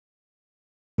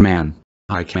Man,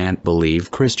 I can't believe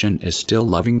Christian is still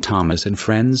loving Thomas and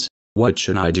Friends. What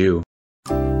should I do?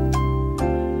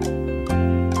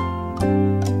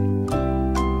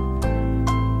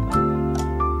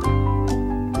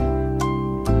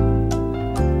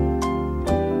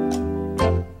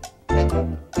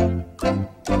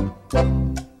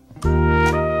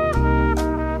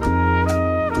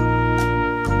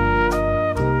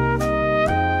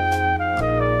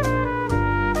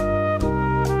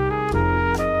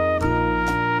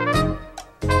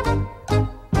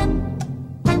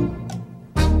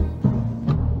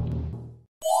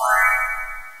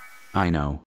 I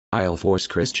know. I'll force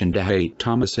Christian to hate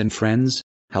Thomas and Friends.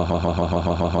 Ha ha ha ha ha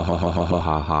ha ha ha ha ha ha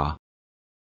ha ha.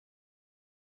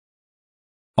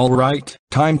 Alright,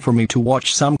 time for me to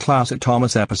watch some classic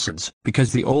Thomas episodes,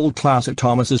 because the old classic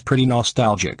Thomas is pretty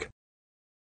nostalgic.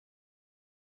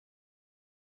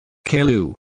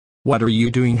 Caillou, what are you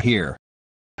doing here?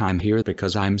 I'm here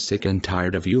because I'm sick and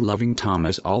tired of you loving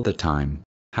Thomas all the time.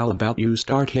 How about you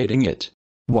start hating it?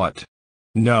 What?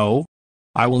 No.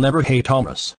 I will never hate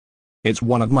Thomas. It's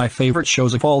one of my favorite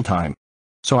shows of all time.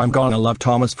 So I'm gonna love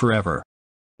Thomas forever.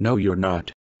 No, you're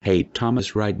not. Hate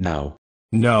Thomas right now.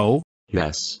 No.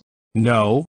 Yes.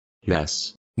 No.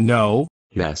 Yes. No.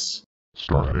 Yes.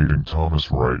 Start hating Thomas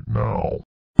right now.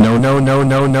 No no no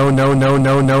no no no no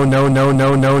no no no no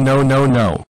no no no no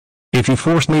no. If you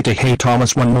force me to hate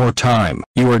Thomas one more time,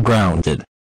 you are grounded.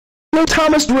 No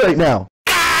Thomas right now!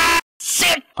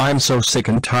 Sick! I'm so sick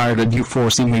and tired of you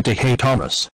forcing me to hate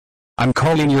Thomas. I'm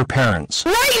calling your parents.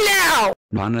 Right now!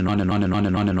 No.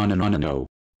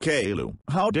 Caillou,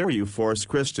 how dare you force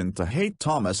Christian to hate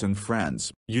Thomas and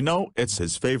Friends? You know it's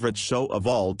his favorite show of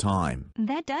all time.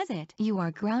 That does it. You are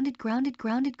grounded for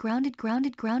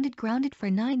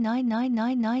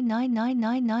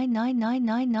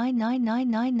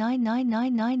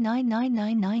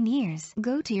 9999999999999999999999999 years.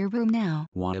 Go to your room now.